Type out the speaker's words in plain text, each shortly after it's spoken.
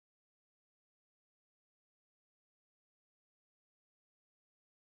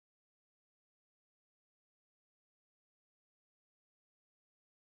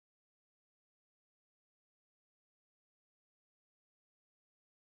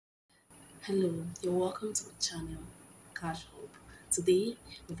Hello, you're welcome to the channel Cash Hope. Today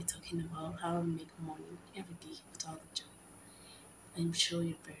we'll be talking about how to make money every day without a job. I'm sure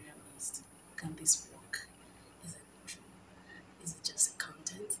you're very amazed. Can this work? Is it true? Is it just a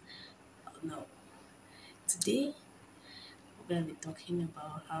content? No. Today we're gonna be talking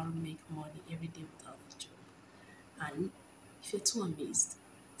about how to make money every day without a job. And if you're too amazed,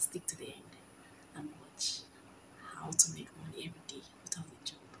 stick to the end and watch how to make money every day without a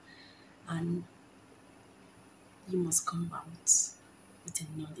job. And you must come out with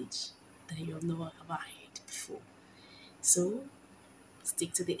a knowledge that you have never ever heard before. So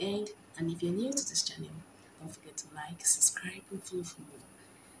stick to the end, and if you're new to this channel, don't forget to like, subscribe, and follow for more.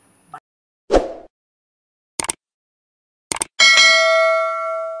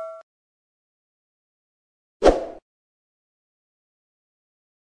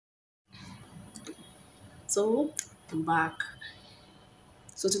 So I'm back.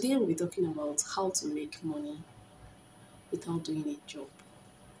 So today we'll be talking about how to make money without doing a job.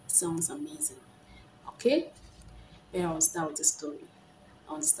 Sounds amazing. Okay, where I'll start with a story.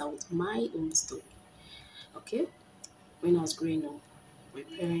 I'll start with my own story. Okay, when I was growing up, my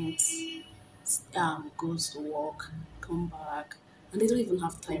parents goes to work, come back, and they don't even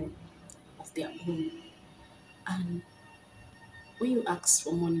have time of their own. And when you ask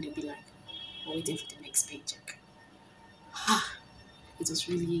for money, they'll be like, "We're waiting for the next paycheck." It was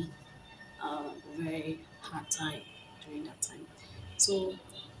really a very hard time during that time. So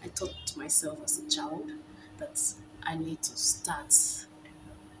I thought to myself as a child that I need to start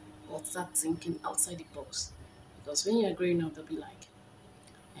thinking outside the box. Because when you're growing up, they'll be like,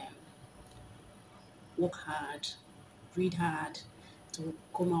 um, work hard, read hard to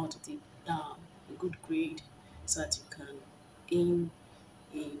come out with a good grade so that you can aim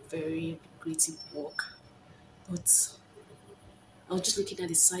a very lucrative work. But I was just looking at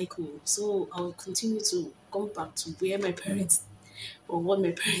the cycle. So I'll continue to come back to where my parents or what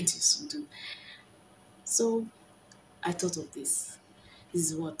my parents used to do. So I thought of this. This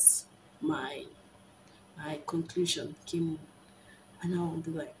is what my my conclusion came, and I'll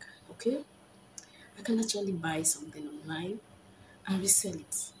be like, okay, I can actually buy something online and resell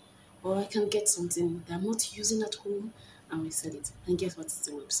it. Or I can get something that I'm not using at home and resell it. And guess what is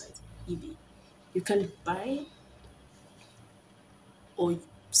the website? eBay. You can buy or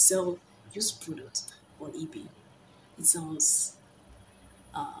sell used products on eBay. It sounds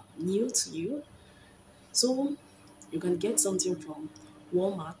new to you. So you can get something from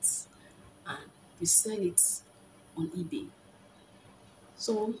Walmart and resell it on eBay.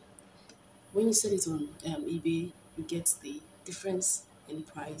 So when you sell it on eBay, you get the difference in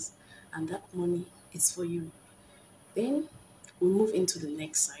price, and that money is for you. Then we move into the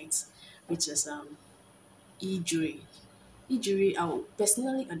next site, which is e-jury. E-jury, I will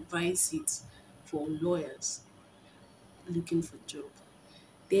personally advise it for lawyers looking for job.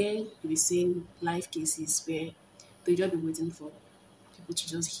 There, you'll be seeing live cases where they just be waiting for people to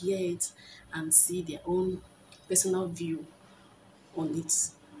just hear it and see their own personal view on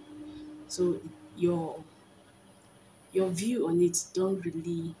it. So your view on it don't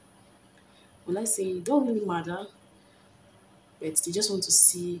really, well, I say, don't really matter, but they just want to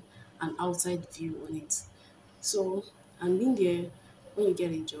see an outside view on it. So, and in there, when you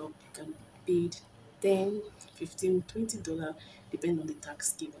get a job, you can be paid 10, 15, $20, depending on the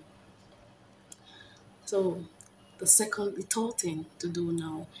tax given. So, the third thing to do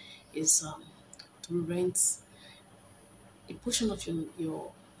now is to rent a portion of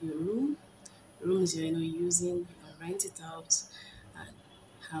your rooms you're using, you can rent it out and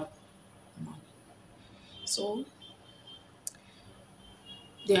have money. So,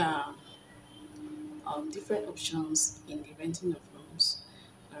 there are different options in the renting of rooms.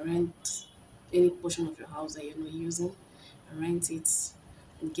 Rent any portion of your house that you're not using, rent it,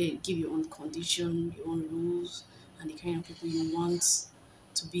 and give your own condition, your own rules, and the kind of people you want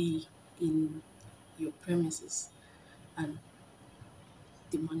to be in your premises, and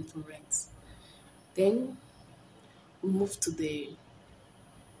the money for rent. Then we move to the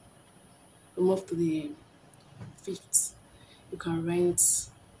fifth. You can rent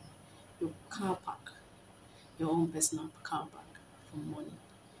your car park, your own personal car park for money.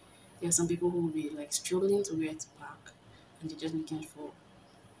 There are some people who will be like struggling to where to park, and they're just looking for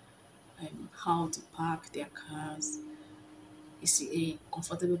how to park their cars. You see a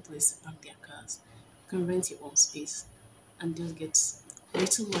comfortable place to park their cars. You can rent your own space and just get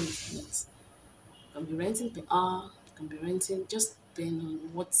little money from it. You can be renting per hour, you can be renting just depending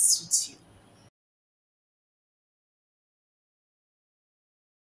on what suits you.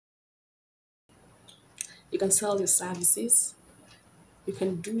 You can sell your services. You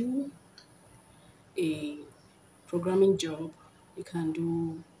can do a programming job, you can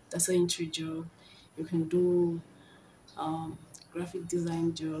do data entry job, you can do um, graphic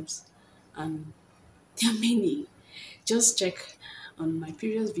design jobs, and there are many. Just check on my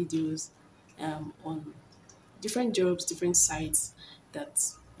previous videos on different jobs, different sites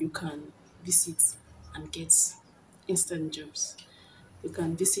that you can visit and get instant jobs. You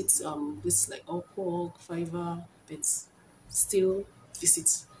can visit this like Upwork, Fiverr, but still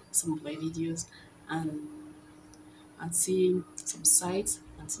visit some of my videos and see some sites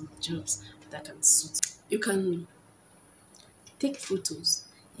and some jobs that can suit. You can take photos.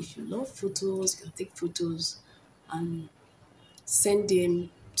 If you love photos, you can take photos and send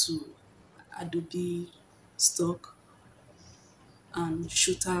them to Adobe Stock and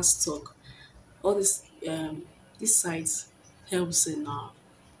Shooter Stock. All these sites helps in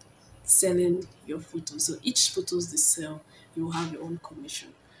selling your photos. So each photos they sell, you will have your own commission.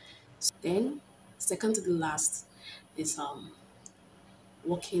 Then second to the last is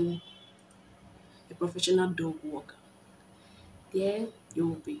working a professional dog walker. There you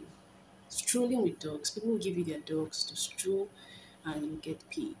will be strolling with dogs. People will give you their dogs to stroll and you get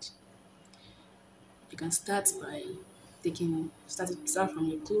paid. You can start by start from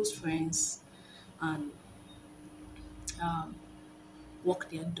your close friends and um, walk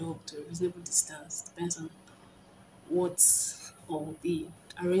their dog to a reasonable distance. Depends on what or the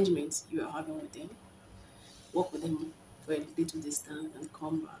arrangement you are having with them. Walk with them for a little distance and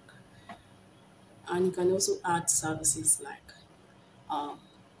come back. And you can also add services like um,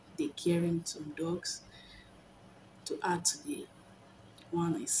 the caring some dogs to add to the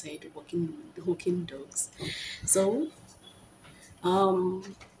one I said, walking dogs. So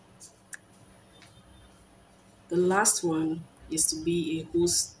the last one is to be a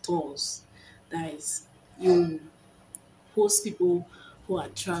host tours. That is, you host people who are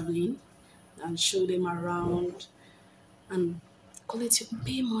traveling and show them around and collect your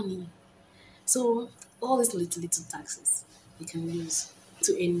pay money. So all these little taxes you can use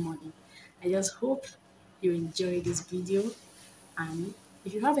to earn money. I just hope you enjoy this video, and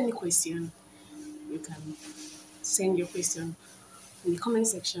if you have any question, you can send your question in the comment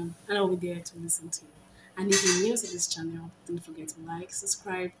section and I'll be there to listen to you. And if you're new to this channel, don't forget to like,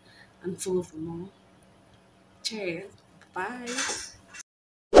 subscribe, and follow for more. Cheers. Bye.